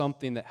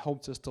something that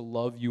helps us to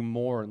love you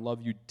more and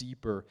love you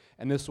deeper.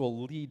 And this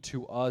will lead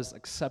to us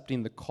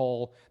accepting the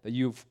call that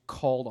you've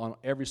called on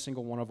every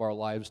single one of our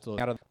lives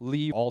to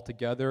leave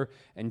altogether.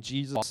 And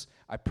Jesus,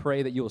 I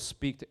pray that you will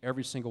speak to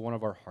every single one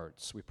of our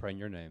hearts. We pray in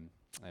your name.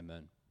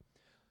 Amen.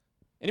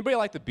 Anybody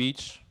like the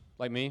beach,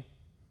 like me?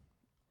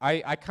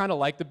 I kind of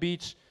like the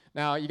beach.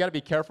 Now, you got to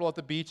be careful at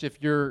the beach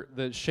if you're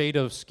the shade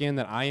of skin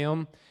that I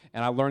am,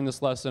 and I learned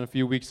this lesson a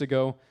few weeks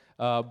ago.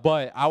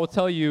 But I will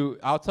tell you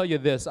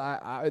this.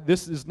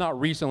 This is not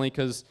recently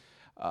because,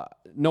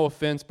 no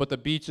offense, but the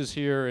beaches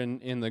here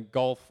in the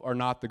Gulf are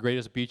not the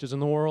greatest beaches in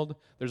the world.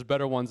 There's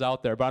better ones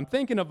out there. But I'm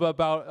thinking of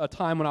about a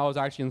time when I was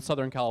actually in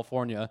Southern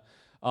California,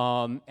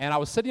 and I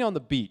was sitting on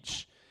the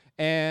beach,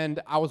 and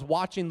I was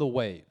watching the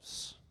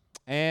waves.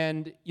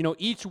 And,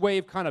 each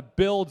wave kind of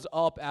builds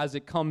up as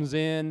it comes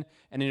in,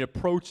 and it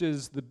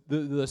approaches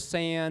the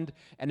sand,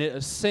 and it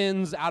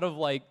ascends out of,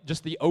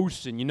 just the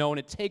ocean, and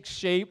it takes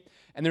shape,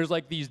 and there's,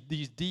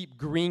 these deep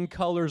green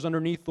colors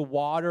underneath the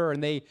water,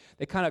 and they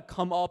kind of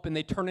come up, and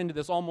they turn into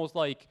this almost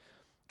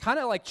kind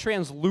of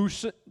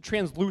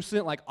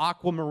translucent, like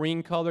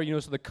aquamarine color,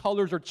 so the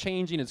colors are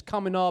changing, it's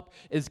coming up,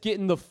 it's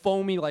getting the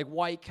foamy,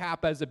 white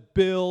cap as it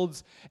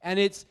builds, and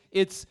it's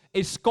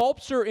a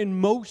sculpture in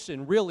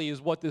motion, really, is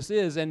what this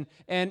is, and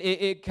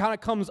it kind of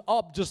comes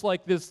up just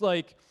like this,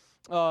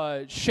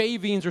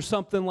 shavings or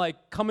something,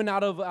 coming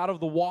out of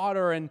the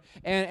water,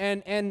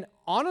 and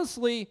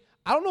honestly,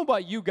 I don't know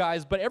about you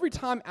guys, but every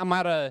time I'm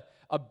at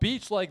a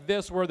beach like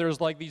this where there's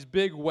these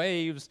big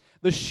waves,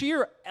 the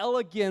sheer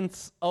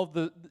elegance of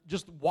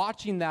just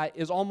watching that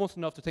is almost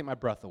enough to take my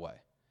breath away.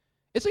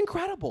 It's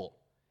incredible.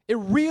 It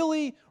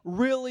really,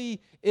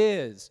 really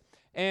is.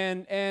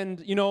 And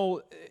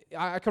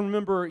I can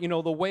remember,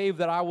 the wave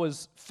that I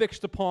was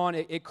fixed upon,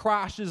 it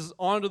crashes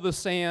onto the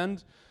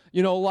sand,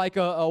 like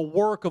a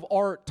work of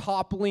art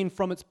toppling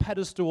from its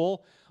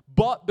pedestal.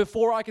 But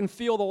before I can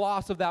feel the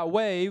loss of that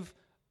wave,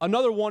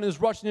 another one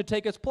is rushing to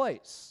take its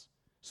place,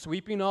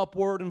 sweeping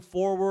upward and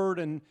forward,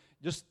 and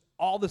just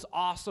all this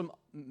awesome,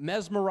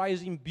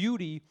 mesmerizing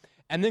beauty.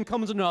 And then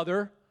comes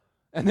another,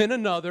 and then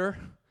another,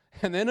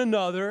 and then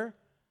another,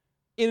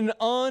 in an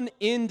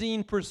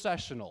unending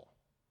processional,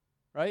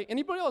 right?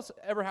 Anybody else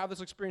ever have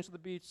this experience at the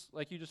beach?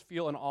 You just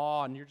feel in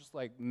awe, and you're just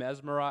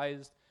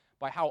mesmerized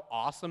by how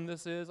awesome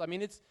this is? I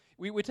mean,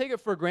 we take it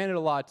for granted a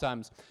lot of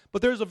times.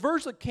 But there's a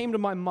verse that came to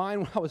my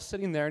mind when I was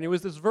sitting there, and it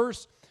was this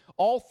verse,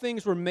 all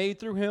things were made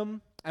through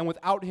him, and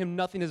without him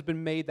nothing has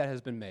been made that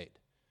has been made.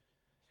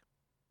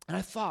 And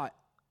I thought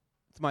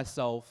to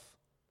myself,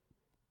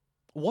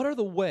 what are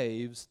the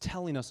waves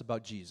telling us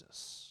about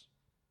Jesus?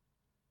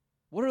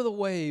 What are the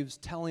waves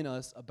telling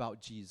us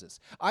about Jesus?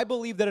 I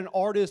believe that an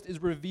artist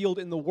is revealed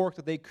in the work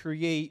that they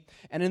create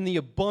and in the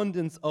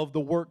abundance of the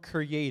work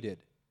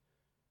created.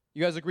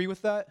 You guys agree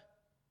with that?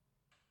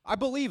 I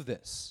believe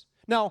this.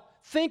 Now,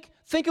 think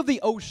of the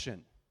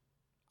ocean.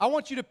 I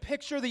want you to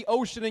picture the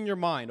ocean in your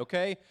mind,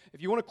 okay?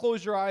 If you want to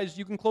close your eyes,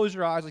 you can close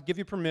your eyes. I give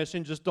you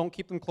permission. Just don't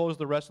keep them closed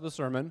the rest of the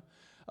sermon.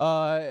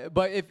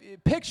 But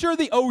picture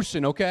the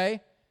ocean,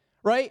 okay?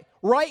 Right?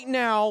 Right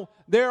now,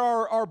 there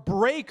are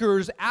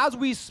breakers as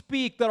we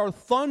speak that are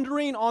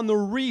thundering on the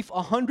reef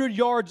 100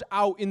 yards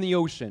out in the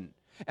ocean.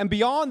 And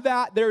beyond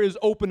that, there is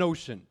open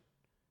ocean.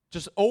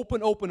 Just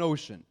open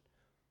ocean.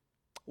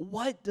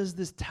 What does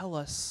this tell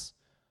us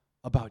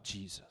about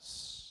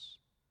Jesus?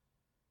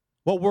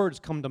 What words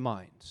come to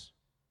mind?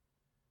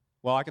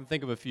 Well, I can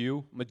think of a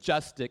few.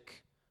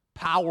 Majestic,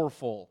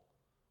 powerful,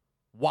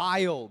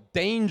 wild,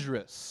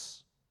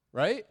 dangerous,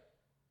 right?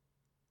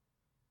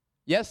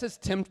 Yes, it's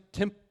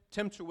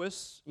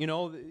tempestuous.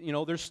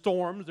 There's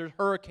storms, there's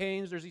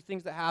hurricanes, there's these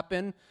things that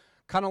happen,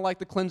 kind of like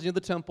the cleansing of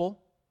the temple,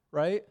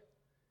 right?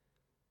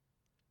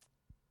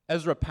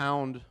 Ezra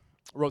Pound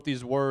wrote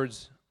these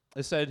words.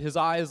 It said, his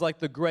eye is like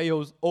the gray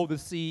o' the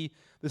sea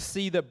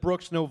that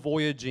brooks no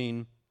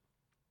voyaging,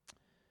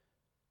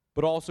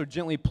 but also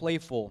gently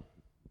playful.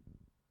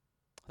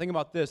 Think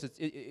about this.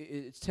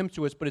 It's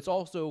tempestuous, but it's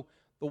also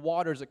the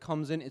waters that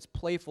comes in. It's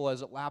playful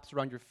as it laps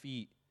around your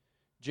feet,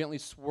 gently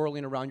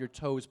swirling around your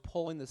toes,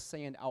 pulling the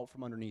sand out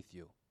from underneath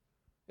you.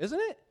 Isn't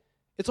it?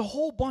 It's a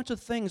whole bunch of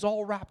things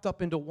all wrapped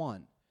up into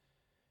one.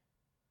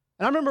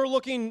 And I remember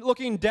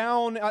looking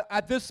down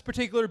at this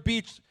particular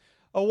beach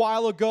a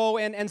while ago,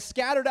 and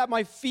scattered at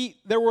my feet,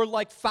 there were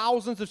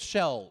thousands of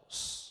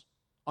shells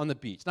on the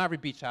beach. Not every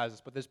beach has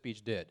this, but this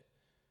beach did.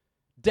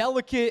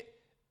 Delicate,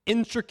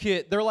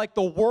 intricate, they're like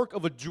the work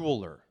of a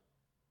jeweler,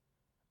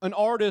 an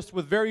artist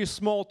with very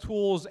small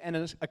tools and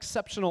an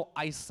exceptional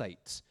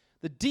eyesight.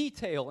 The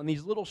detail in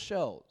these little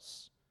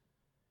shells.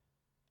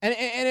 And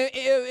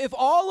if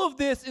all of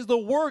this is the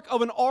work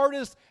of an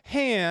artist's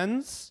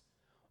hands,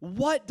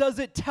 what does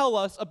it tell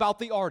us about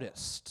the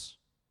artist?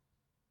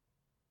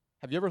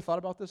 Have you ever thought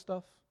about this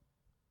stuff?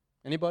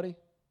 Anybody?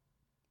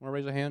 Want to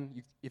raise a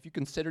hand? If you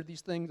considered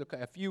these things?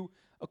 Okay, a few.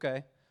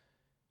 Okay.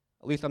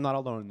 At least I'm not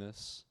alone in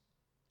this.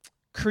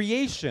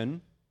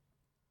 Creation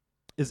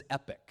is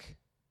epic,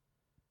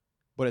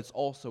 but it's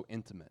also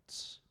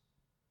intimate.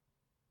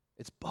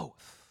 It's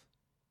both.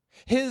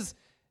 His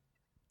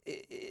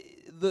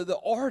the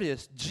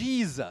artist,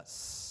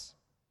 Jesus,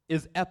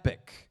 is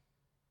epic,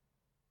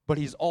 but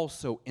he's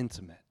also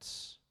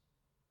intimate.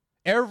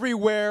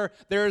 Everywhere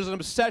there is an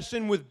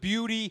obsession with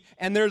beauty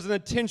and there's an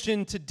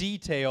attention to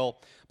detail.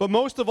 But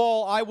most of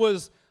all, I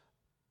was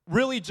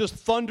really just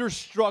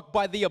thunderstruck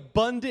by the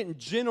abundant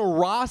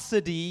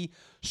generosity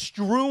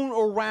strewn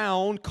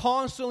around,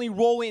 constantly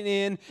rolling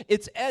in.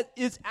 It's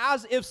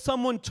as if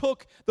someone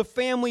took the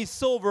family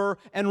silver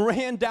and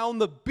ran down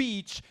the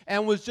beach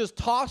and was just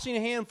tossing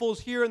handfuls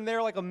here and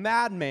there like a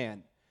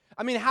madman.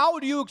 I mean, how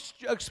do you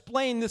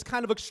explain this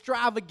kind of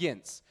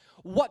extravagance?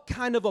 What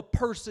kind of a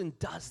person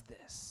does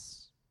this?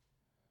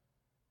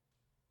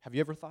 Have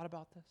you ever thought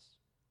about this?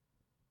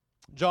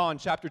 John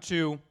chapter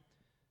 2,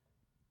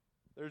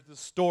 there's this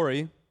story,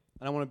 and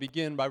I want to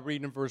begin by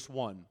reading verse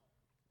 1.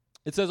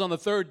 It says, on the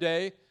third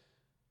day,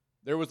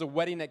 there was a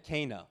wedding at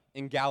Cana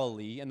in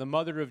Galilee, and the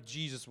mother of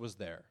Jesus was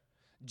there.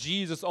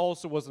 Jesus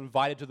also was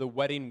invited to the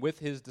wedding with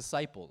his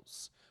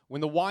disciples.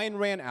 When the wine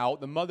ran out,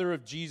 the mother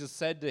of Jesus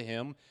said to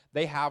him,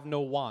 they have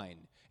no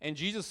wine. And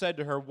Jesus said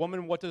to her,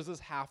 woman, what does this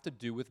have to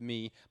do with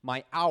me?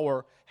 My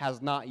hour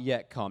has not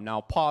yet come.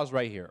 Now, pause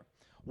right here.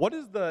 What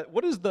is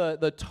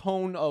the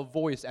tone of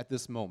voice at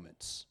this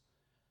moment?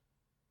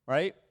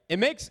 Right? It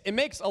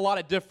makes a lot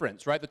of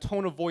difference, right? The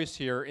tone of voice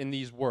here in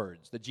these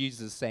words that Jesus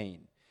is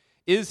saying.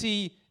 Is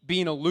he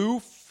being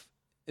aloof?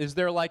 Is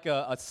there like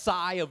a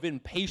sigh of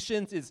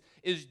impatience?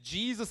 Is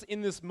Jesus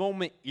in this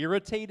moment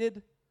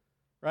irritated?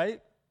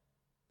 Right?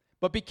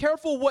 But be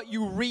careful what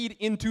you read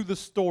into the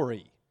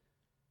story.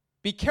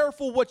 Be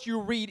careful what you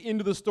read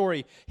into the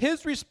story.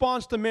 His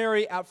response to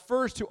Mary, at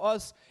first to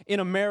us in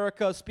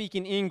America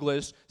speaking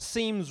English,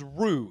 seems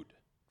rude,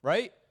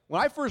 right? When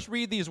I first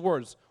read these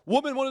words,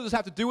 woman, what does this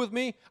have to do with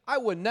me? I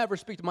would never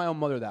speak to my own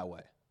mother that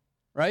way,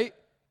 right?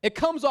 It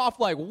comes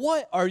off like,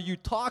 what are you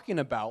talking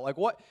about? Like,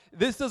 what?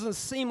 This doesn't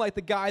seem like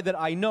the guy that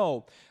I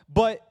know.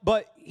 But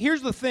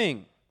here's the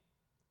thing.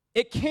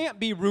 It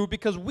can't be rude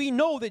because we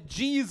know that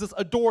Jesus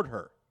adored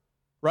her,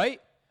 right?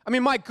 I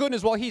mean, my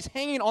goodness, while he's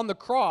hanging on the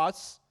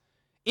cross,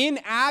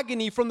 in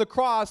agony from the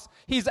cross,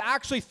 he's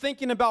actually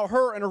thinking about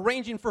her and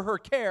arranging for her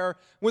care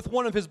with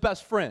one of his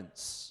best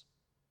friends.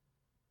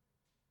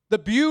 The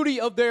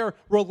beauty of their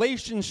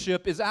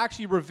relationship is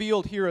actually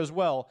revealed here as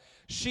well.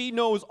 She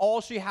knows all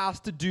she has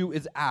to do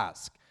is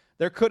ask.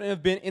 There couldn't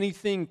have been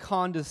anything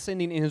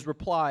condescending in his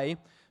reply,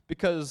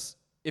 because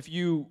if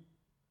you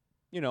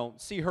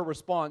see her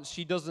response,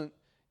 she doesn't,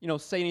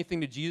 say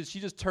anything to Jesus.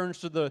 She just turns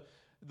to the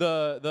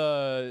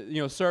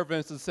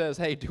servants and says,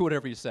 hey, do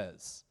whatever he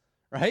says,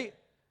 right?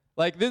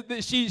 Like,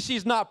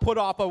 she's not put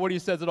off by what he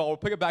says at all. We'll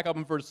pick it back up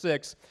in verse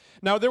 6.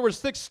 Now, there were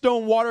 6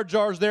 stone water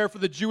jars there for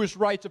the Jewish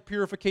rites of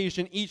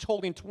purification, each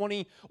holding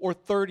 20 or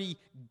 30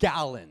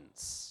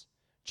 gallons.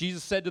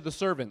 Jesus said to the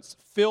servants,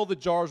 fill the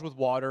jars with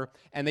water,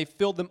 and they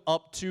filled them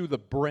up to the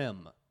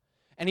brim.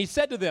 And he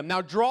said to them,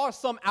 now draw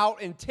some out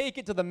and take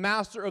it to the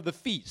master of the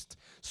feast.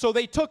 So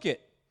they took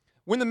it.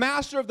 When the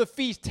master of the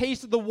feast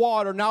tasted the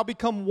water, now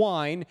become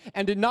wine,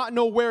 and did not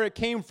know where it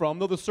came from,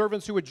 though the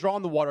servants who had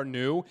drawn the water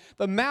knew,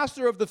 the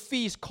master of the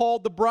feast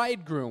called the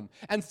bridegroom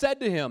and said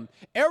to him,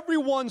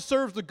 everyone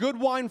serves the good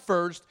wine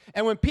first,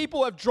 and when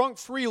people have drunk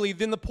freely,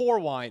 then the poor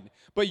wine.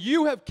 But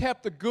you have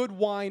kept the good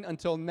wine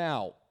until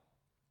now.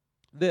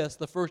 This,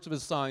 the first of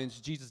his signs,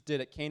 Jesus did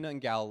at Cana in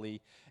Galilee,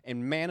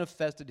 and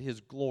manifested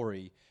his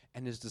glory,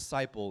 and his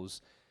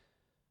disciples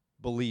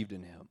believed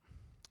in him.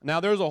 Now,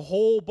 there's a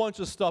whole bunch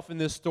of stuff in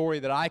this story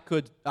that I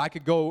could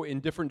go in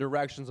different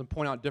directions and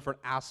point out different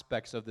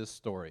aspects of this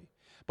story.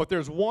 But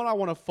there's one I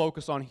want to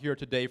focus on here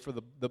today for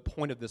the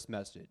point of this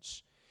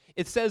message.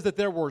 It says that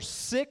there were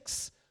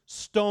 6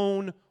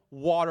 stone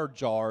water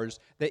jars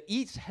that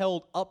each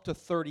held up to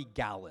 30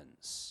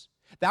 gallons.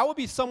 That would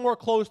be somewhere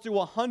close to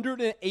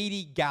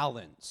 180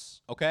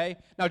 gallons, okay?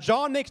 Now,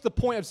 John makes the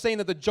point of saying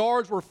that the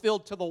jars were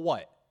filled to the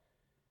what?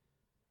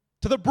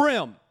 To the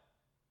brim.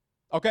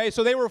 Okay,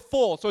 so they were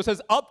full. So it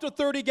says up to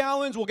 30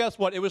 gallons. Well, guess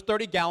what? It was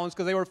 30 gallons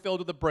because they were filled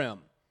to the brim,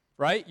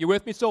 right? You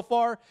with me so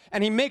far?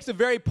 And he makes a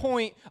very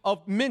point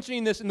of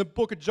mentioning this in the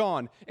book of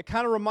John. It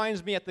kind of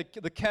reminds me at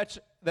the catch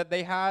that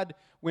they had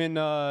when,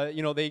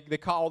 they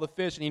caught all the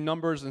fish, and he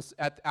numbers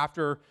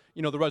after,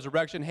 the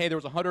resurrection. Hey, there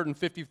was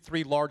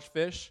 153 large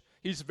fish.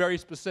 He's very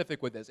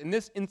specific with this. In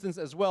this instance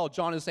as well,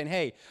 John is saying,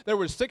 hey, there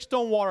were 6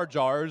 stone water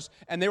jars,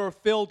 and they were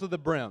filled to the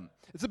brim.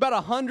 It's about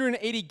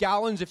 180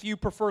 gallons. If you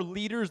prefer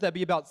liters, that'd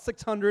be about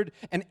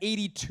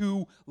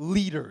 682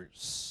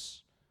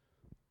 liters.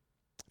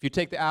 If you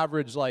take the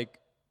average,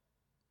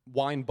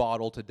 wine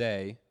bottle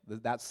today,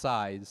 that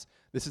size,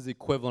 this is the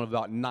equivalent of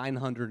about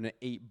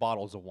 908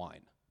 bottles of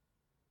wine.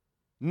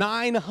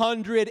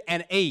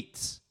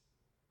 908.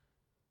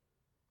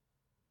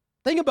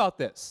 Think about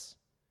this.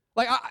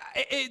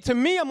 To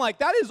me, I'm like,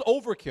 that is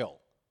overkill.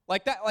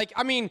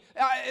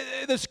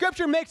 The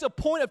scripture makes a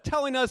point of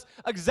telling us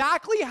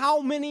exactly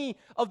how many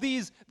of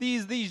these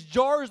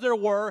jars there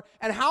were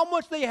and how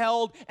much they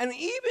held, and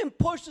even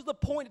pushes the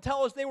point to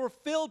tell us they were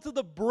filled to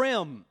the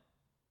brim.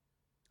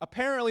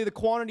 Apparently, the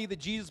quantity that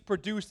Jesus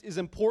produced is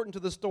important to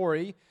the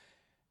story,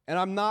 And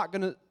I'm not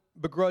going to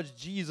begrudge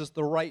Jesus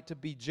the right to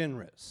be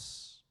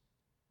generous.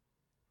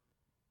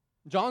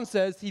 John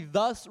says he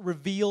thus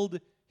revealed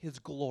his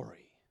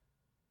glory,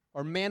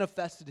 or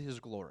manifested his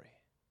glory.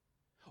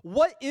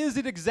 What is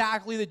it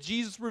exactly that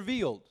Jesus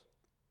revealed?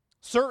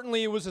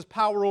 Certainly it was his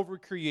power over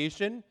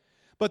creation,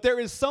 but there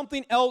is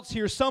something else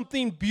here,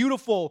 something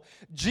beautiful.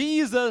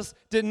 Jesus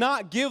did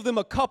not give them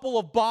a couple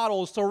of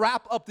bottles to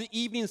wrap up the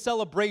evening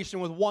celebration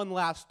with one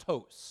last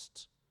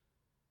toast.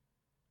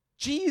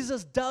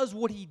 Jesus does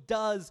what he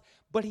does,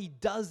 but he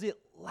does it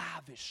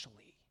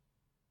lavishly.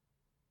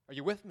 Are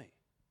you with me?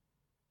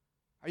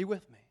 Are you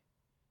with me?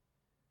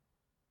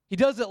 He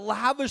does it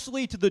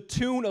lavishly to the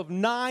tune of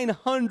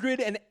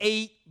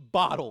 908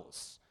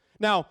 bottles.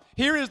 Now,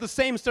 here is the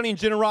same stunning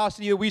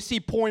generosity that we see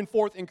pouring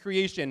forth in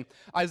creation.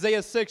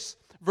 Isaiah 6,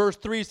 verse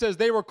 3 says,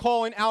 they were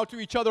calling out to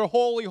each other,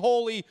 holy,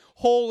 holy,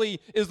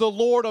 holy is the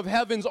Lord of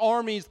heaven's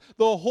armies.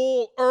 The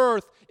whole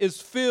earth is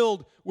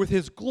filled with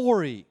his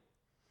glory.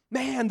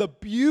 Man, the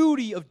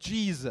beauty of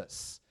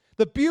Jesus.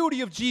 The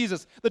beauty of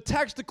Jesus. The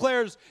text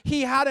declares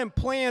he hadn't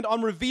planned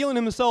on revealing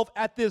himself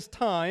at this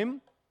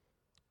time,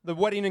 the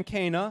wedding in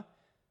Cana.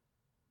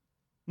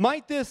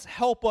 Might this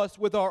help us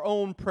with our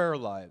own prayer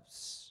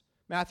lives?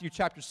 Matthew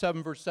chapter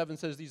 7, verse 7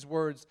 says these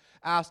words,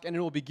 ask and it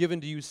will be given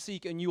to you,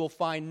 seek and you will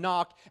find,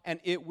 knock and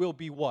it will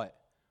be what?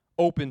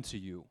 Open to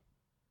you.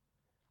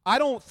 I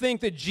don't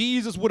think that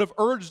Jesus would have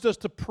urged us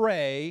to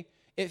pray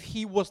if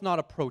he was not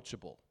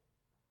approachable.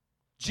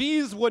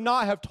 Jesus would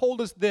not have told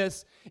us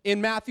this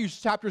in Matthew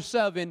chapter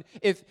 7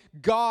 if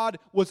God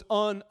was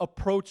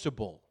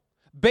unapproachable.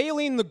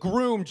 Bailing the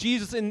groom,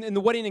 Jesus in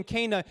the wedding in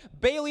Cana,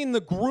 bailing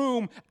the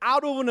groom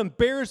out of an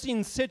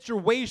embarrassing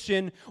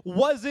situation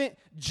wasn't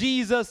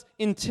Jesus'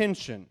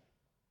 intention.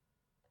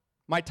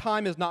 My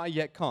time has not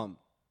yet come.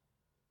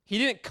 He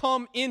didn't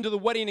come into the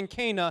wedding in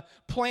Cana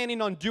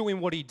planning on doing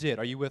what he did.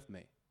 Are you with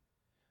me?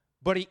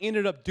 But he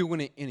ended up doing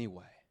it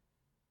anyway.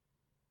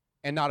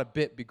 And not a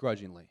bit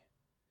begrudgingly.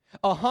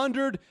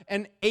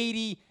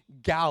 180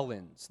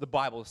 gallons, the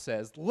Bible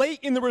says, late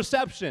in the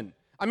reception.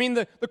 I mean,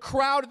 the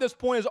crowd at this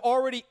point has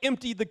already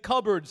emptied the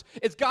cupboards.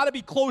 It's got to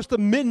be close to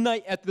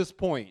midnight at this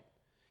point.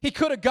 He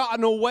could have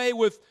gotten away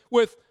with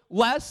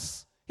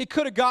less. He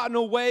could have gotten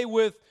away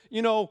with,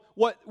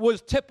 what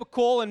was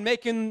typical and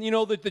making,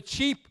 the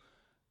cheap,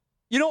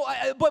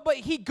 but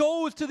he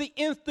goes to the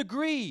nth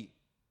degree,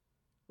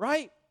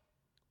 right?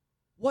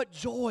 What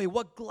joy,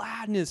 what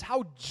gladness,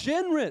 how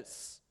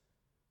generous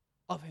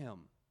of him.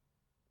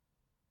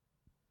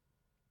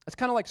 It's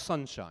kind of like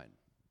sunshine.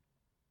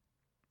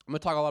 I'm going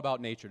to talk a lot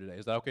about nature today.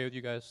 Is that okay with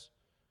you guys?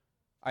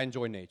 I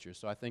enjoy nature,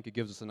 so I think it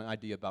gives us an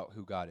idea about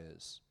who God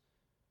is.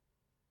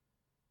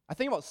 I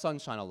think about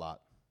sunshine a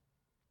lot.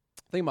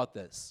 Think about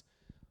this.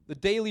 The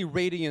daily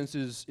radiance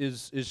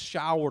is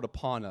showered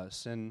upon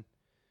us, and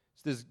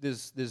it's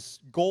this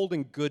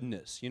golden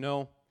goodness,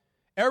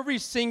 Every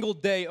single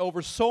day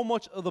over so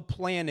much of the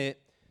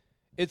planet,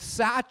 it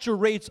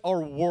saturates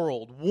our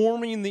world,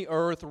 warming the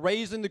earth,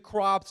 raising the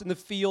crops in the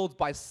fields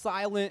by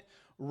silent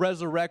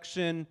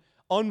resurrection,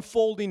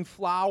 unfolding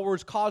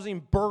flowers,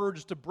 causing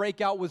birds to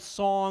break out with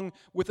song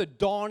with the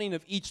dawning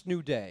of each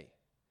new day.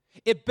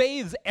 It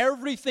bathes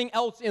everything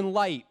else in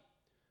light,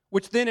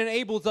 which then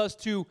enables us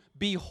to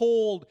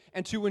behold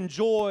and to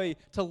enjoy,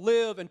 to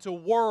live and to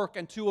work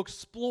and to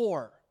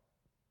explore.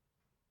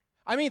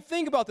 I mean,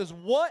 think about this.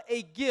 What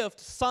a gift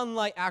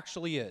sunlight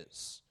actually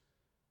is.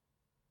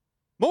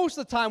 Most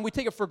of the time, we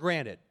take it for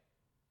granted.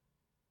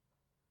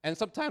 And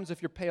sometimes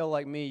if you're pale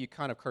like me, you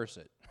kind of curse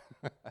it.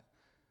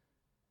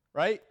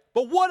 Right?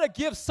 But what a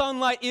gift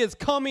sunlight is,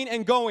 coming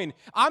and going.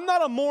 I'm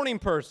not a morning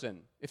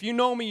person. If you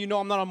know me, you know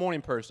I'm not a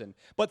morning person.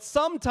 But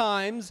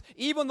sometimes,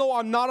 even though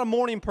I'm not a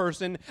morning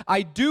person,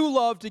 I do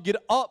love to get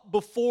up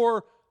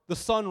before the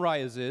sun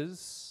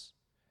rises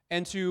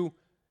and to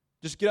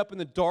just get up in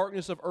the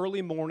darkness of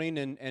early morning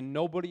and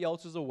nobody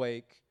else is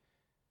awake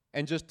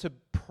and just to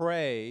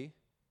pray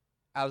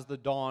as the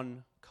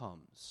dawn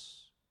comes.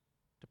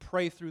 To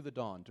pray through the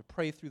dawn, to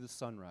pray through the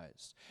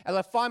sunrise. As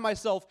I find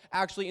myself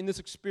actually in this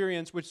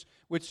experience, which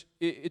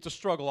it's a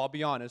struggle, I'll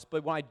be honest,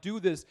 but when I do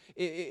this,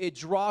 it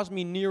draws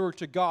me nearer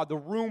to God. The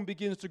room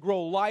begins to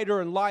grow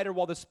lighter and lighter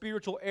while the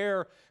spiritual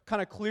air kind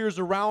of clears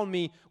around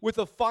me. With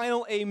a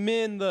final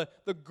amen, the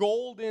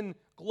golden,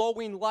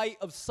 glowing light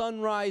of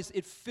sunrise,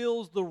 it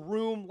fills the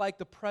room like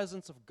the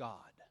presence of God.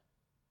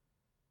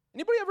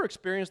 Anybody ever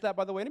experienced that,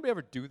 by the way? Anybody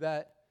ever do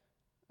that?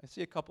 I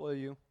see a couple of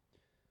you.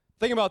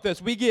 Think about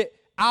this. We get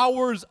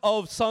hours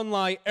of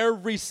sunlight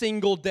every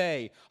single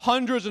day.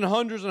 Hundreds and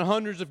hundreds and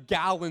hundreds of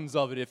gallons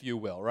of it, if you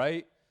will,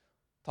 right?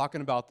 Talking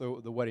about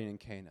the wedding in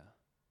Cana.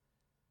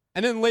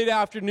 And then late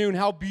afternoon,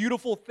 how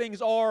beautiful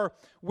things are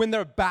when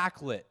they're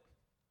backlit,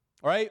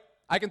 right?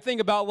 I can think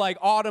about like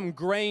autumn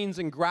grains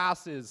and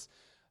grasses.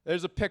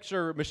 There's a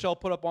picture Michelle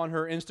put up on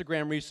her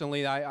Instagram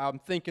recently I'm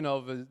thinking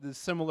of the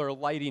similar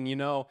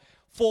lighting,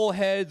 full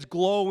heads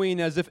glowing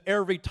as if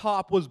every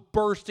top was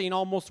bursting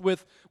almost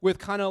with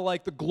kind of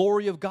like the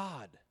glory of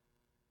God.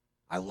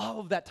 I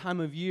love that time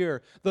of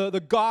year.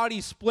 The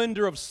gaudy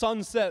splendor of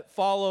sunset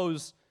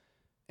follows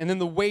and then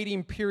the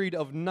waiting period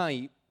of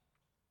night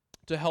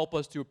to help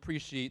us to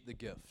appreciate the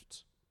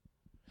gift.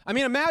 I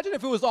mean, imagine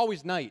if it was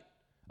always night.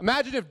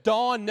 Imagine if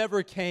dawn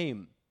never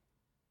came.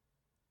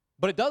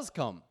 But it does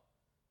come.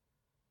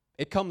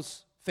 It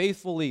comes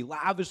faithfully,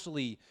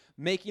 lavishly,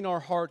 making our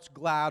hearts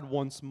glad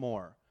once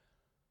more.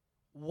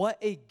 What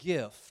a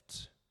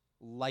gift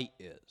light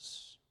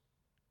is.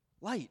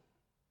 Light.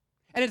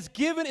 And it's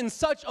given in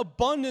such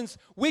abundance,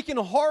 we can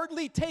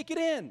hardly take it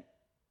in.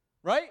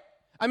 Right?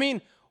 I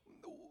mean,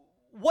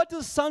 what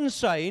does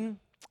sunshine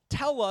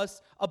tell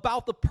us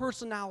about the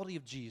personality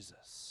of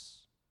Jesus?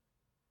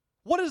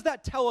 What does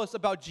that tell us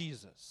about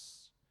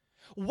Jesus?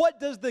 What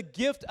does the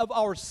gift of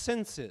our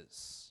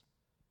senses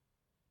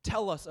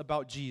tell us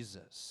about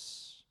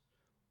Jesus?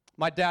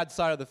 My dad's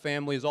side of the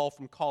family is all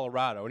from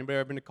Colorado. Anybody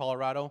ever been to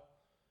Colorado?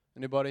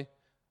 Anybody?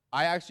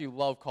 I actually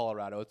love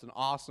Colorado. It's an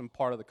awesome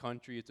part of the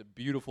country. It's a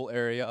beautiful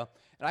area.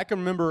 And I can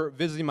remember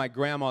visiting my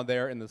grandma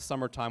there in the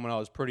summertime when I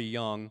was pretty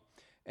young.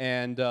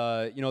 And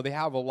they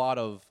have a lot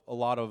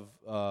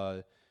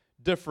of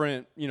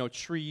different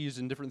trees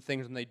and different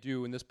things than they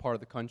do in this part of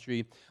the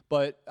country.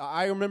 But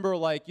I remember,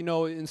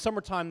 in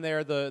summertime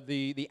there,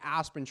 the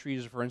aspen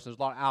trees, for instance,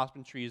 a lot of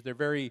aspen trees. They're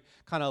very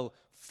kind of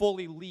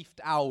fully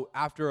leafed out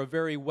after a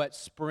very wet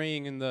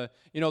spring, and the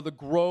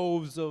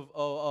groves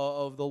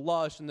of the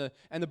lush and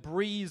the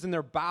breeze in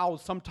their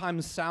boughs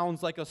sometimes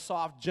sounds like a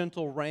soft,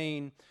 gentle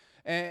rain.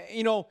 And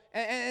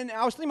and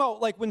I was thinking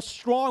about when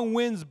strong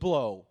winds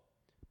blow.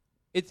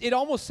 It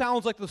almost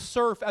sounds like the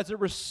surf as it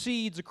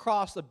recedes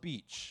across the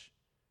beach.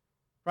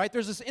 Right?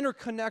 There's this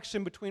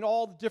interconnection between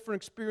all the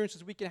different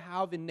experiences we can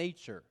have in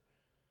nature.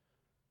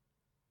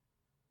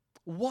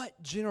 What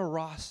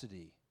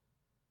generosity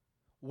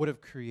would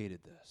have created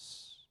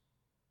this?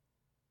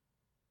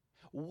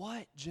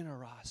 What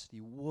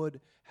generosity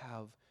would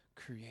have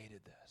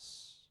created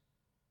this?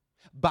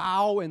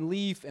 Bough and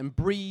leaf and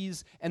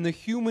breeze and the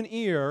human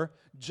ear,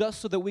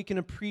 just so that we can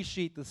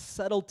appreciate the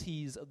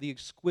subtleties of the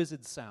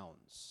exquisite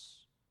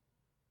sounds.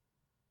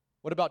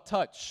 What about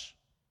touch?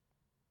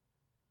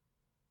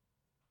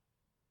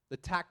 The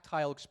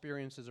tactile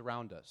experiences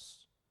around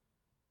us,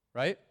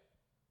 right?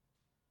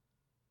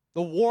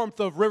 The warmth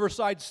of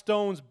riverside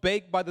stones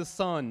baked by the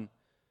sun.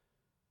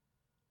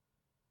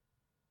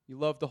 You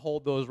love to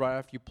hold those right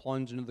after you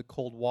plunge into the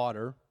cold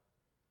water,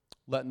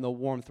 letting the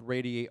warmth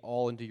radiate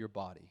all into your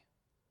body.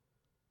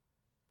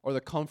 Or the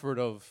comfort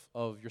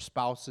of your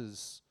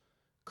spouse's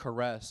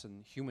caress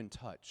and human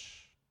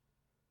touch.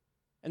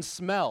 And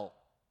smell.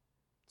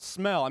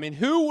 Smell. I mean,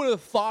 who would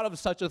have thought of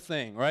such a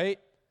thing, right?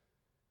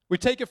 We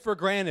take it for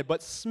granted,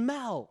 but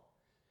smell.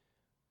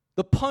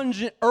 The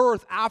pungent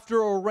earth after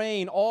a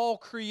rain, all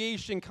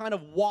creation kind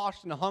of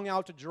washed and hung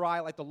out to dry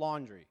like the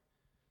laundry.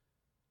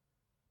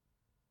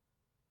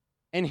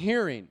 And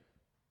hearing,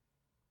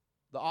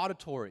 the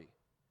auditory,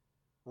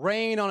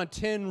 rain on a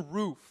tin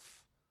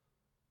roof,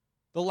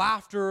 the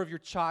laughter of your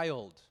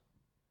child,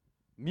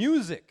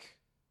 music,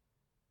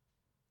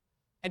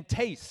 and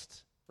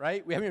taste,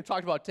 right? We haven't even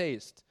talked about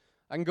taste.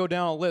 I can go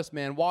down a list,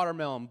 man.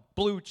 Watermelon,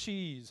 blue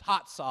cheese,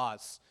 hot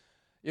sauce,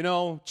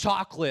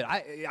 chocolate.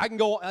 I can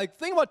go,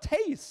 think about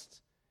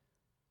taste.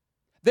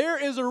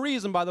 There is a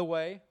reason, by the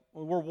way,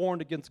 we're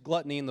warned against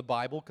gluttony in the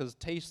Bible, because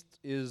taste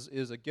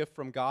is a gift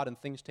from God and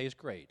things taste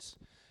great.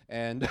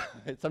 And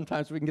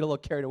sometimes we can get a little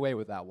carried away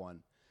with that one.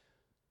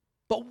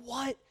 But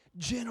what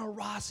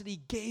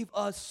generosity gave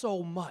us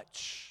so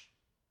much?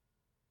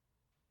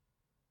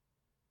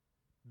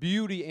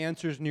 Beauty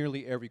answers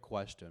nearly every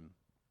question.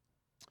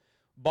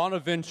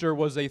 Bonaventure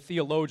was a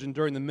theologian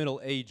during the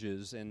Middle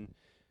Ages, and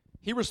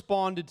he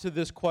responded to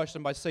this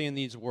question by saying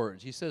these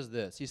words. He says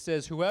this. He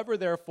says, "Whoever,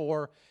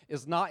 therefore,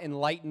 is not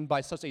enlightened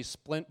by such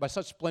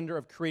splendor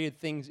of created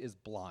things is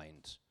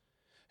blind.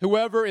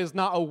 Whoever is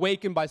not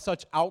awakened by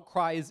such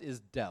outcries is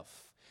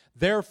deaf.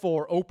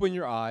 Therefore, open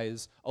your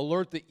eyes,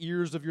 alert the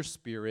ears of your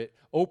spirit,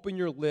 open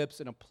your lips,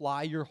 and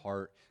apply your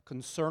heart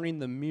concerning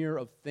the mirror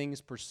of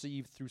things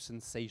perceived through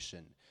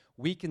sensation.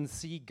 We can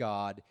see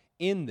God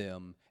in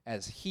them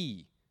as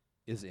He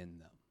is in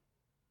them."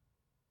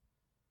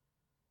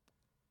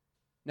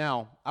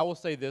 Now, I will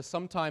say this.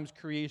 Sometimes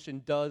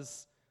creation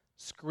does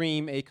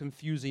scream a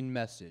confusing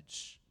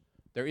message.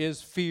 There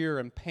is fear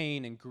and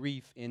pain and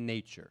grief in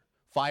nature.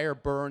 Fire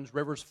burns,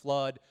 rivers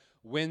flood,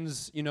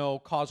 winds,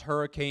 cause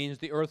hurricanes.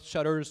 The earth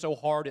shudders so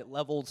hard it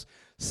levels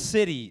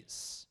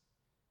cities.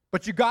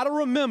 But you got to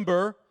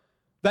remember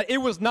that it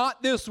was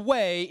not this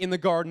way in the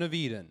Garden of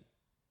Eden.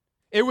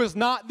 It was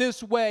not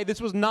this way. This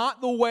was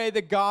not the way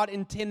that God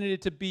intended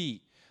it to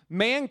be.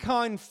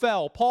 Mankind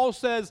fell. Paul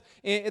says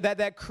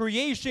that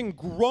creation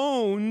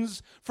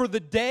groans for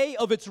the day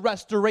of its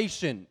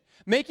restoration,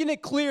 making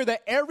it clear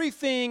that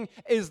everything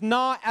is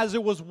not as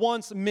it was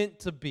once meant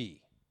to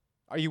be.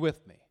 Are you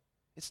with me?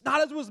 It's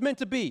not as it was meant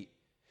to be.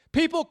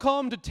 People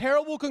come to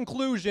terrible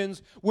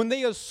conclusions when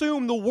they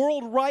assume the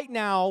world right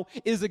now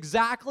is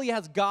exactly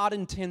as God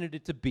intended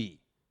it to be.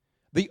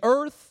 The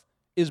earth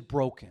is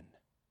broken.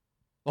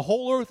 The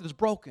whole earth is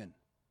broken.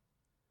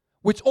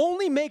 which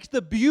only makes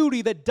the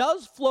beauty that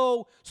does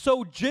flow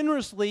so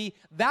generously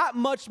that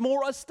much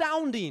more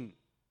astounding.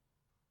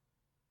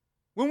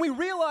 When we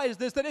realize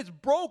this, that it's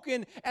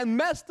broken and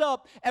messed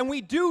up, and we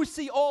do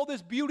see all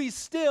this beauty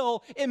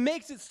still, it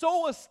makes it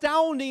so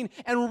astounding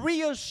and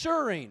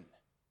reassuring.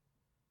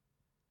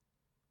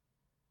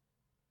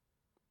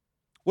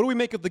 What do we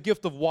make of the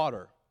gift of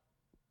water?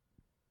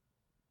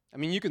 I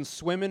mean, you can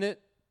swim in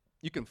it,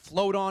 you can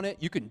float on it,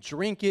 you can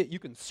drink it, you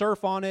can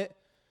surf on it.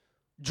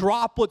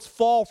 Droplets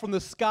fall from the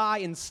sky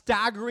in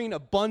staggering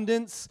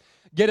abundance,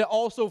 yet it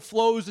also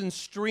flows in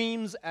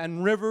streams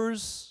and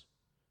rivers.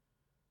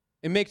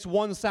 It makes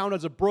one sound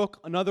as a brook,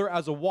 another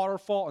as a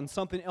waterfall, and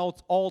something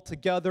else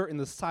altogether in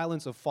the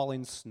silence of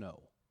falling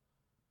snow.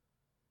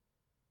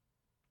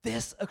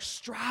 This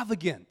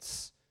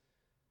extravagance,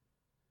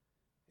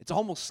 it's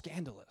almost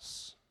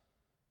scandalous.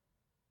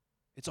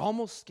 It's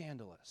almost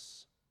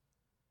scandalous.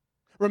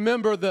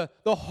 Remember, the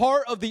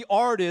heart of the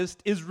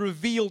artist is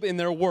revealed in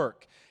their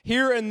work.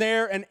 Here and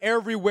there and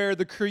everywhere,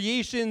 the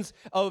creations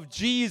of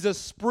Jesus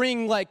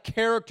spring like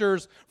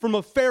characters from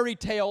a fairy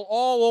tale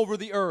all over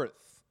the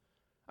earth.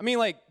 I mean,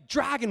 like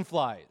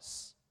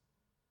dragonflies,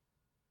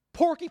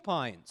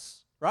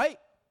 porcupines, right?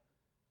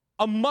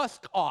 A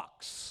musk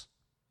ox.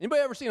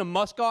 Anybody ever seen a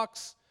musk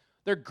ox?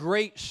 They're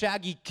great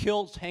shaggy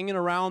kilts hanging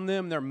around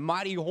them. Their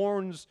mighty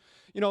horns.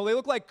 You know, they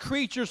look like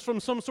creatures from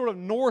some sort of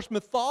Norse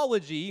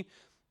mythology,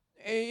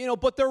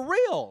 but they're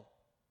real.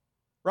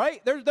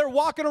 Right? They're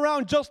walking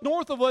around just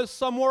north of us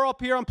somewhere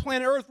up here on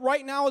planet Earth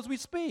right now as we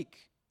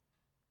speak.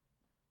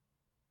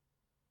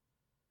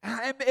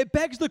 And it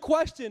begs the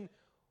question,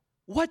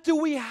 what do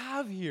we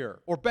have here?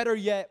 Or better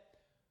yet,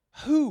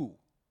 who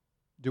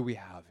do we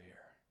have here?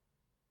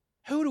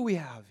 Who do we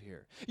have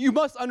here? You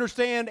must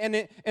understand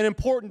an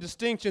important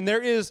distinction.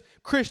 There is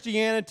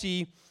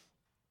Christianity,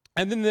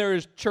 and then there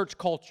is church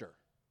culture.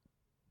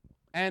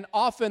 And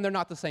often they're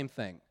not the same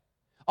thing.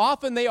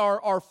 Often they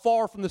are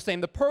far from the same.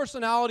 The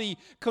personality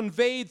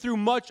conveyed through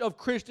much of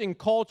Christian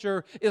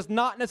culture is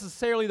not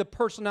necessarily the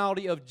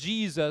personality of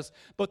Jesus,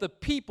 but the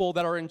people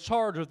that are in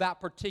charge of that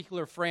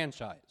particular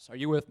franchise. Are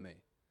you with me?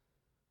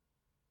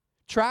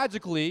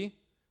 Tragically,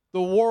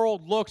 the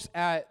world looks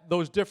at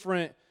those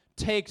different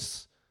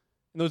takes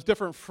and those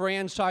different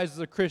franchises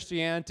of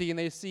Christianity, and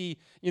they see,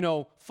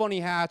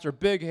 funny hats or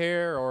big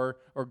hair or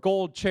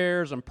gold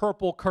chairs and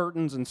purple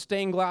curtains and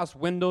stained glass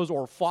windows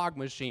or fog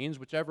machines,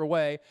 whichever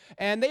way,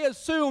 and they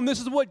assume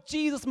this is what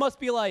Jesus must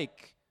be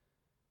like.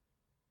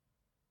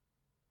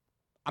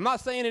 I'm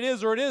not saying it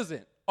is or it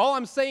isn't. All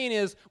I'm saying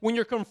is, when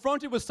you're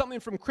confronted with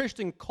something from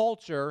Christian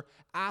culture,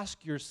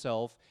 ask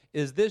yourself,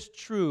 is this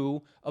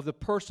true of the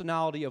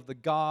personality of the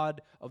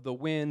God of the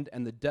wind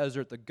and the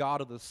desert, the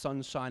God of the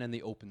sunshine and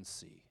the open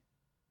sea?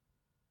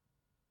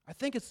 I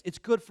think it's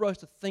good for us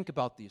to think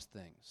about these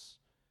things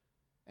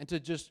and to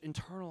just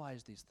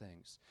internalize these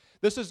things.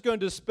 This is going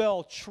to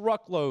dispel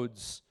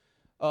truckloads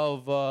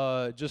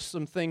of just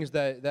some things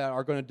that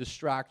are going to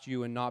distract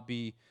you and not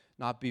be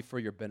for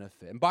your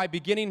benefit. And by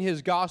beginning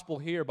his gospel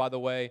here, by the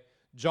way,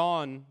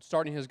 John,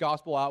 starting his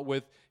gospel out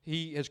with,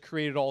 he has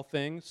created all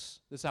things.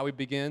 This is how he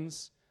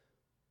begins.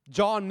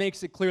 John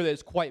makes it clear that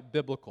it's quite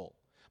biblical.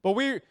 But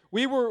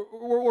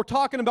we're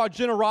talking about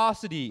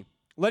generosity,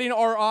 letting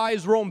our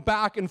eyes roam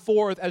back and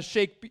forth, as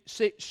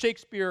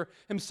Shakespeare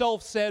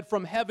himself said,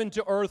 from heaven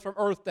to earth, from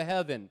earth to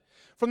heaven.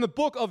 From the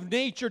book of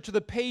nature to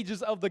the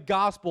pages of the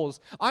Gospels.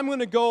 I'm going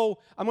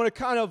to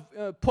kind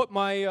of put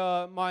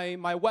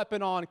my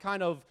weapon on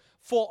kind of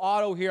full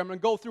auto here. I'm going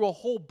to go through a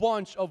whole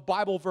bunch of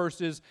Bible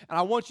verses, and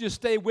I want you to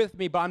stay with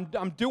me, but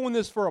I'm doing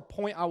this for a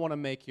point I want to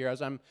make here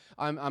as I'm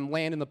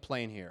landing the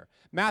plane here.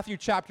 Matthew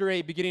chapter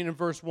 8, beginning in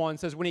verse 1,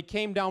 says, "When he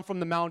came down from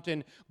the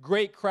mountain,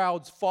 great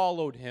crowds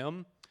followed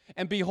him.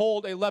 And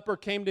behold, a leper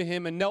came to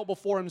him and knelt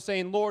before him,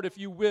 saying, 'Lord, if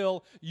you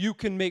will, you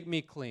can make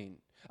me clean.'"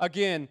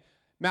 Again,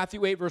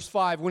 Matthew 8, verse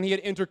 5, "When he had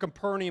entered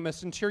Capernaum, a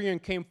centurion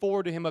came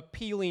forward to him,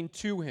 appealing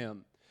to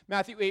him."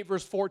 Matthew 8,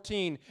 verse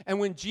 14, "And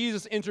when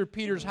Jesus entered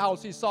Peter's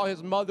house, he saw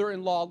his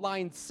mother-in-law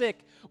lying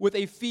sick with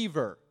a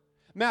fever."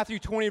 Matthew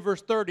 20,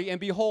 verse 30, "And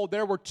behold,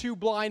 there were two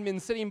blind men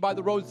sitting by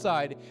the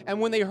roadside.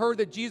 And when they heard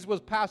that Jesus was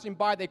passing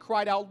by, they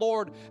cried out,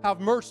 'Lord, have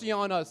mercy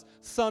on us,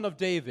 Son of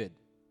David.'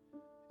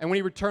 And when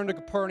he returned to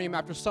Capernaum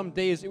after some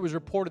days, it was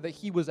reported that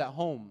he was at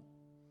home.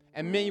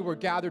 And many were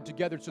gathered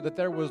together so that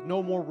there was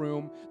no more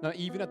room, not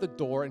even at the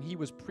door, and he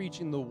was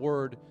preaching the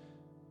word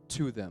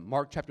to them."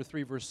 Mark chapter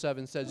 3, verse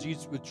 7 says,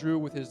 "Jesus withdrew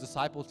with his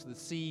disciples to the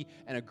sea,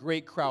 and a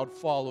great crowd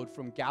followed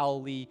from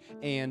Galilee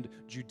and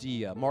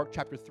Judea." Mark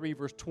chapter 3,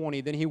 verse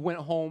 20, "Then he went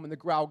home, and the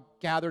crowd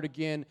gathered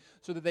again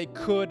so that they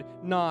could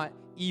not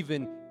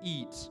even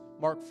eat."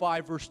 Mark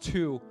 5, verse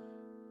 2,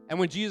 "And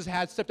when Jesus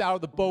had stepped out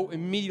of the boat,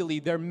 immediately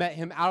there met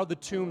him out of the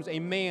tombs a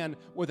man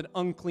with an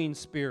unclean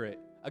spirit."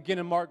 Again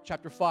in Mark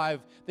chapter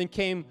 5, "Then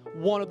came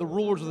one of the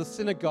rulers of the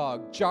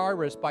synagogue,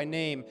 Jairus by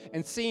name,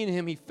 and seeing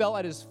him, he fell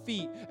at his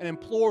feet and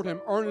implored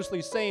him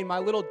earnestly, saying, 'My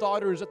little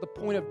daughter is at the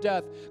point of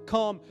death.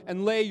 Come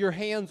and lay your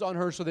hands on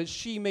her so that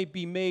she may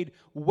be made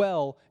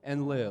well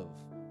and live.'"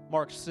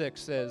 Mark 6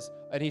 says,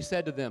 and he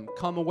said to them,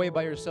 "Come away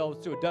by yourselves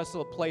to a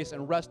desolate place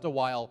and rest a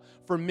while,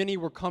 for many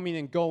were coming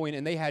and going,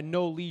 and they had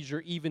no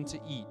leisure even to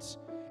eat.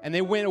 And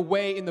they went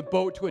away in the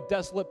boat to a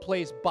desolate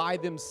place by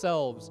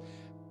themselves.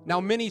 Now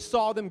many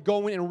saw them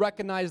going and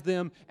recognized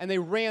them, and they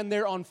ran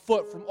there on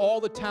foot from all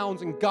the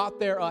towns and got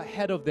there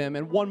ahead of them."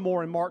 And one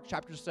more in Mark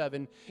chapter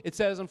 7. It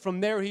says, "And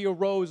from there he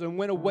arose and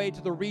went away to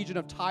the region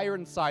of Tyre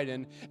and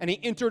Sidon, and he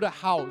entered a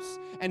house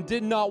and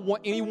did not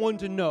want anyone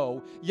to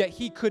know, yet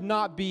he could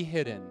not be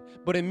hidden.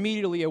 But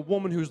immediately a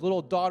woman whose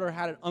little daughter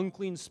had an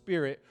unclean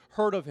spirit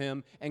heard of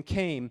him and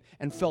came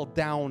and fell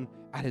down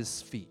at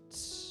his feet."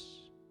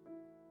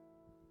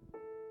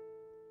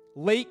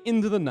 Late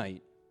into the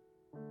night,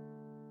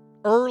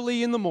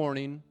 early in the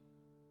morning,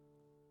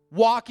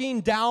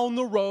 walking down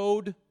the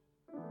road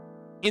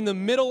in the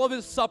middle of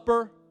his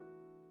supper,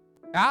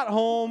 at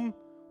home,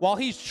 while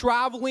he's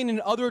traveling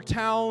in other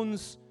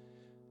towns,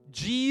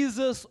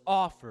 Jesus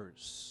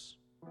offers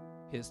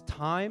his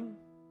time,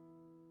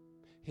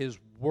 his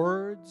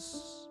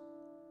words,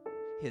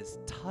 his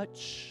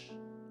touch,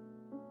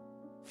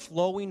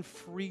 flowing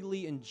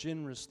freely and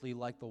generously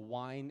like the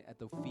wine at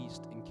the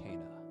feast in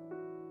Cana.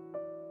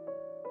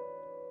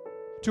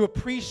 To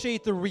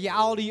appreciate the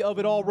reality of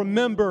it all,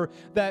 remember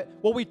that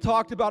what we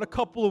talked about a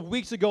couple of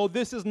weeks ago,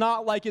 this is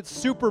not like it's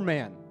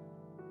Superman.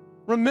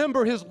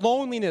 Remember his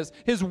loneliness,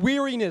 his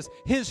weariness,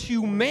 his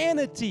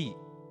humanity.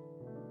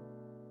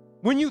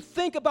 When you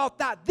think about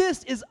that,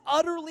 this is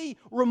utterly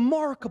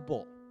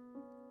remarkable.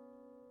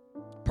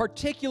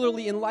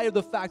 Particularly in light of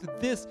the fact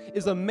that this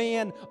is a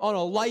man on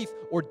a life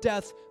or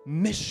death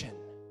mission.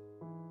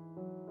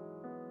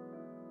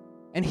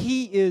 And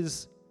he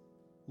is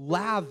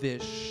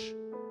lavish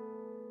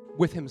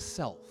with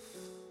himself.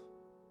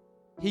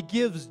 He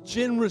gives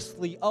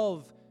generously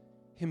of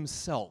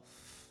himself.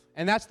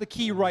 And that's the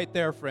key right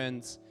there,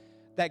 friends.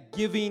 That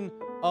giving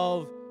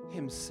of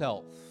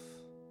himself.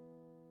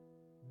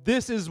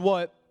 This is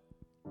what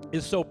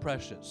is so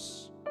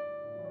precious.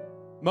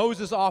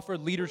 Moses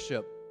offered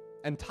leadership,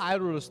 and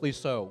tirelessly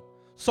so.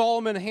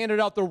 Solomon handed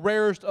out the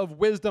rarest of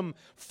wisdom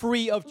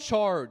free of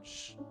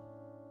charge.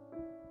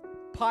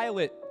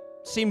 Pilate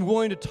seemed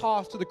willing to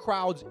toss to the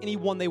crowds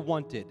anyone they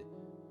wanted.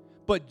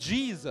 But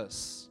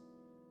Jesus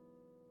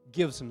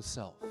gives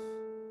himself.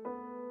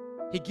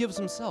 He gives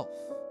himself.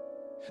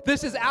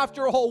 This is,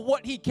 after all,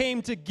 what he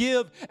came to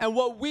give and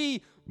what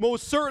we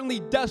most certainly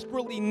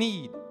desperately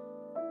need.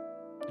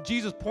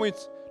 Jesus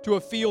points to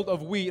a field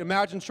of wheat.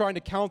 Imagine trying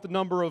to count the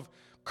number of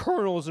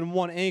kernels in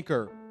one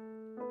acre.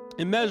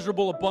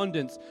 Immeasurable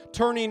abundance.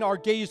 Turning our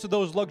gaze to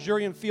those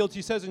luxuriant fields,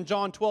 he says in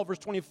John 12, verse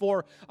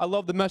 24, I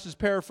love the Message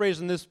paraphrase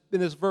in this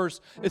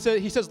verse.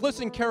 He says,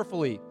 "Listen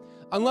carefully.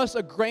 Unless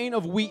a grain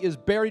of wheat is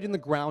buried in the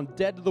ground,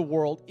 dead to the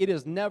world, it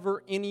is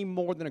never any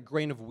more than a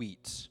grain of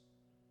wheat.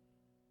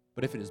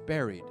 But if it is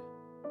buried,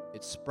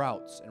 it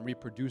sprouts and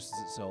reproduces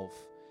itself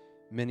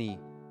many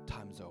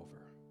times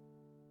over."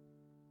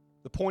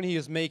 The point he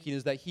is making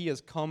is that he has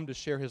come to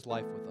share his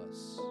life with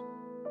us.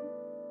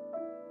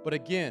 But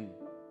again,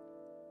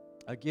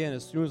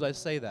 as soon as I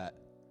say that,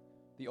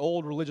 the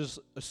old religious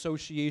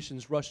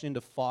associations rush in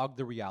to fog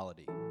the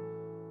reality.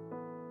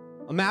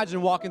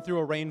 Imagine walking through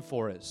a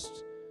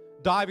rainforest,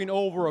 diving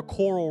over a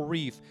coral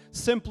reef,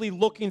 simply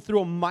looking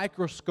through a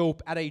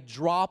microscope at a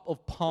drop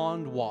of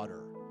pond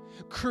water.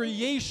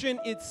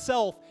 Creation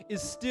itself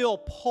is still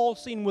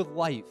pulsing with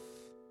life.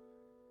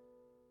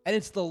 And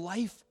it's the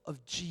life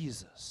of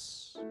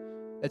Jesus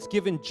that's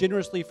given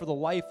generously for the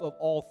life of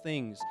all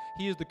things.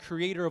 He is the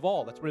creator of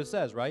all. That's what it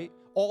says, right?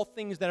 All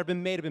things that have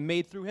been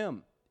made through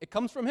him. It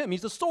comes from him.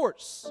 He's the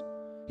source.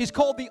 He's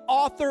called the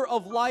author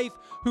of life,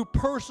 who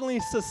personally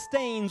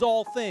sustains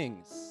all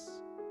things.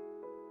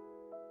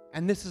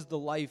 And this is the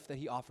life that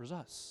he offers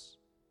us.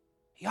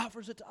 He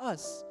offers it to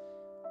us.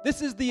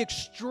 This is the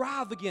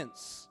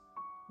extravagance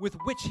with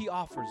which he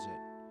offers it.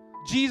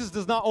 Jesus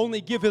does not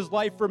only give his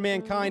life for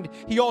mankind,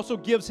 he also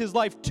gives his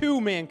life to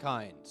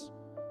mankind.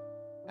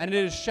 And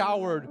it is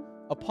showered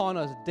upon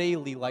us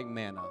daily like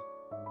manna.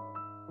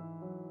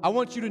 I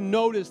want you to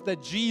notice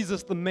that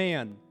Jesus, the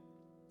man,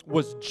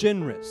 was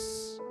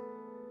generous.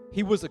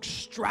 He was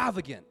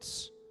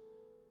extravagant.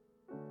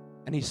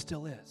 And he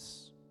still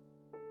is.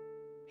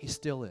 He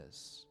still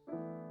is.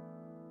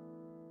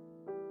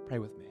 Pray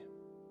with me.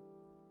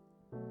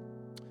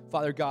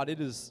 Father God, it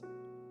is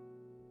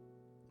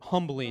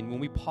humbling when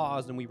we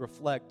pause and we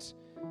reflect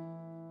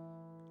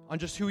on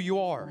just who you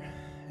are.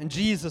 And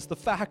Jesus, the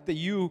fact that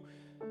you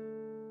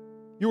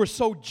are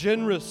so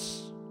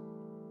generous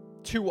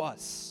to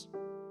us.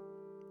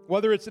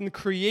 Whether it's in the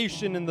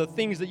creation and the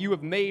things that you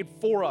have made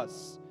for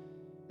us.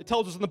 It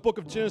tells us in the book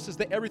of Genesis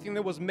that everything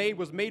that was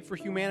made for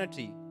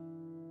humanity.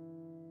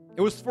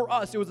 It was for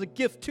us. It was a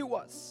gift to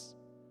us.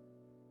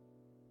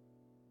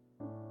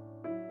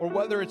 Or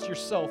whether it's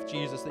yourself,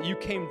 Jesus, that you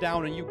came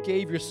down and you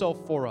gave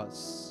yourself for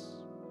us.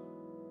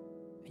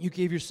 And you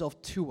gave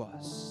yourself to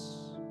us.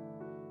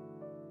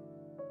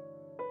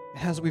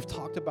 As we've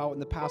talked about in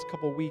the past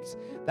couple of weeks,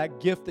 that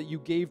gift that you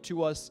gave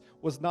to us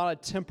was not a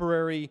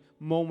temporary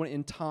moment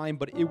in time,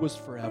 but it was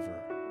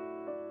forever.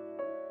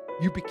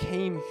 You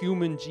became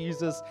human,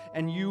 Jesus,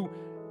 and you,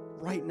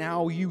 right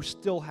now, you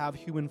still have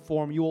human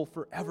form. You will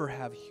forever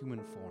have human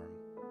form.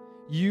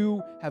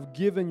 You have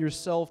given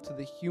yourself to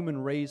the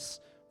human race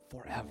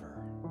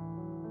forever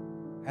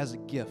as a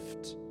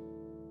gift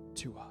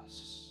to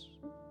us.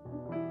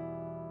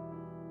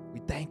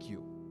 We thank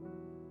you.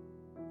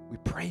 We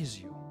praise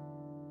you.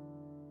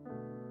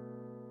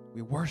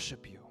 We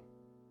worship you.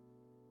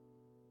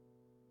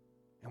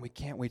 And we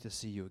can't wait to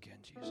see you again,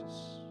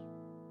 Jesus.